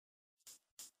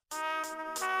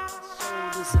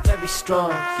is very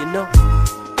strong, you know.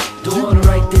 Don't wanna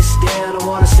write this down, I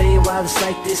wanna say it while it's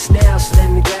like this now. So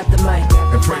let me grab the mic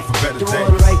and pray for better days. Don't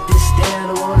wanna write this down,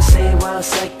 I wanna say it while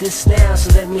it's like this now. So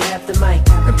let me have the mic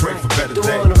and pray for better days.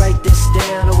 Don't wanna write this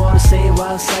down, I wanna say it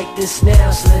while it's like this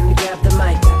now. So let me grab the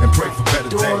mic and pray for better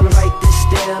days. Don't wanna write this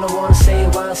down, I wanna say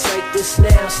it while it's like this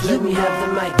now. So let me have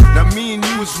the mic. Now me and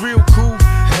you was real cool,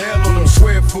 hell on them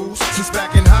square fools. Since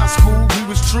back in high school, we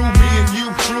was true, me and you,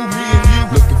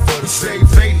 looking for the same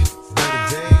faded.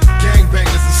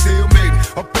 Gangbangers and still made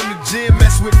it. Up in the gym,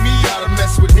 mess with me, gotta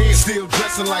mess with him. Still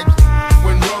dressing like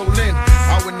when rolling.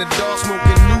 Out in the dark,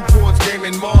 smoking Newports,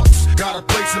 gaming marks. Got a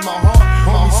place in my heart,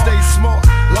 homie, stay smart.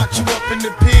 Locked you up in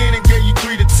the pen and gave you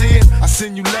 3 to 10. I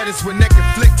send you letters with naked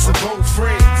flicks of old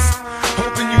friends.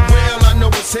 Hoping you well, I know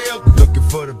it's hell. Looking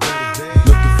for the better days.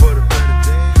 Looking for the better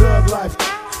days. Thug life.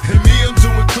 And me, I'm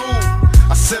doing cool.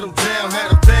 I settled down,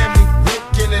 had a family,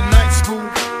 working in night school.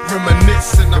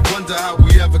 Reminisce and I wonder how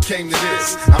we ever came to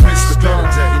this. I miss the better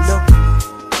days.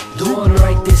 Don't wanna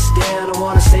write this down, I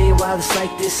wanna say it while it's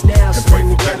like this now. So let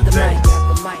me grab the mic.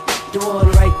 Don't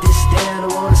wanna write this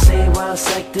down, I wanna say it while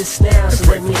it's like this now.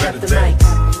 So let me have the mic.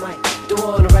 Don't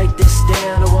wanna write this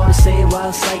down, I wanna say it while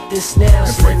it's like this now.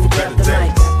 So let me grab the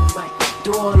mic.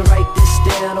 Don't wanna write this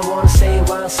down, I wanna say it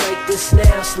while it's like this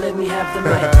now. So let me have the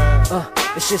mic.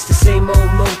 It's just the same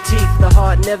old motif. The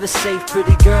heart never safe.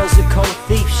 Pretty girl's a cold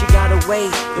thief. She got away.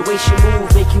 The way she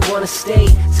move make you wanna stay.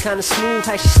 It's kinda smooth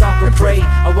how she stalk and pray.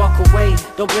 I walk away.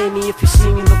 Don't blame me if you see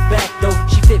me look back though.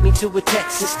 She fit me to a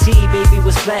Texas T. Baby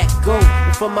was black gold.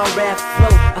 And from my rap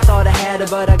flow, I thought I had her,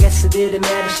 but I guess it didn't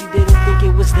matter. She didn't think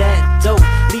it was that dope.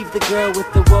 Leave the girl with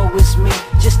the woe is me.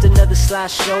 Just another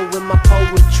slideshow with my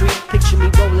poetry. Picture me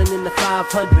rolling in the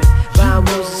 500. Buying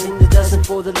roses in the dozen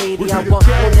for the lady I want.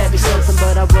 Won't that be something?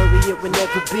 But I worry it would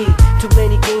never be. Too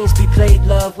many games be played,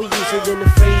 love. We use it in a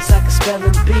phrase like a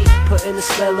spelling bee. Putting a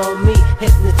spell on me.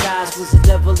 Hypnotized was the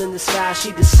devil in the sky.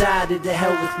 She decided to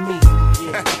hell with me.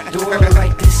 Don't wanna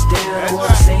write this down, I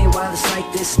wanna say it while it's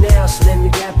like this now. So let me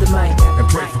grab the mic and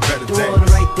pray for better days. Don't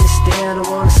wanna write this down, I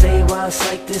wanna say it while it's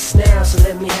like this now. So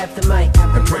let me have the mic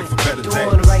and pray for better days. Don't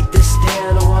wanna write this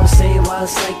down, I wanna say it while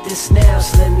it's like this now.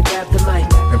 So let me grab the mic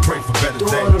and pray for better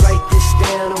days. Don't wanna write this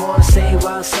down, I wanna say it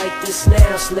while it's like this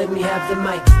now. So let me have the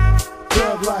mic.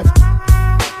 Thug life.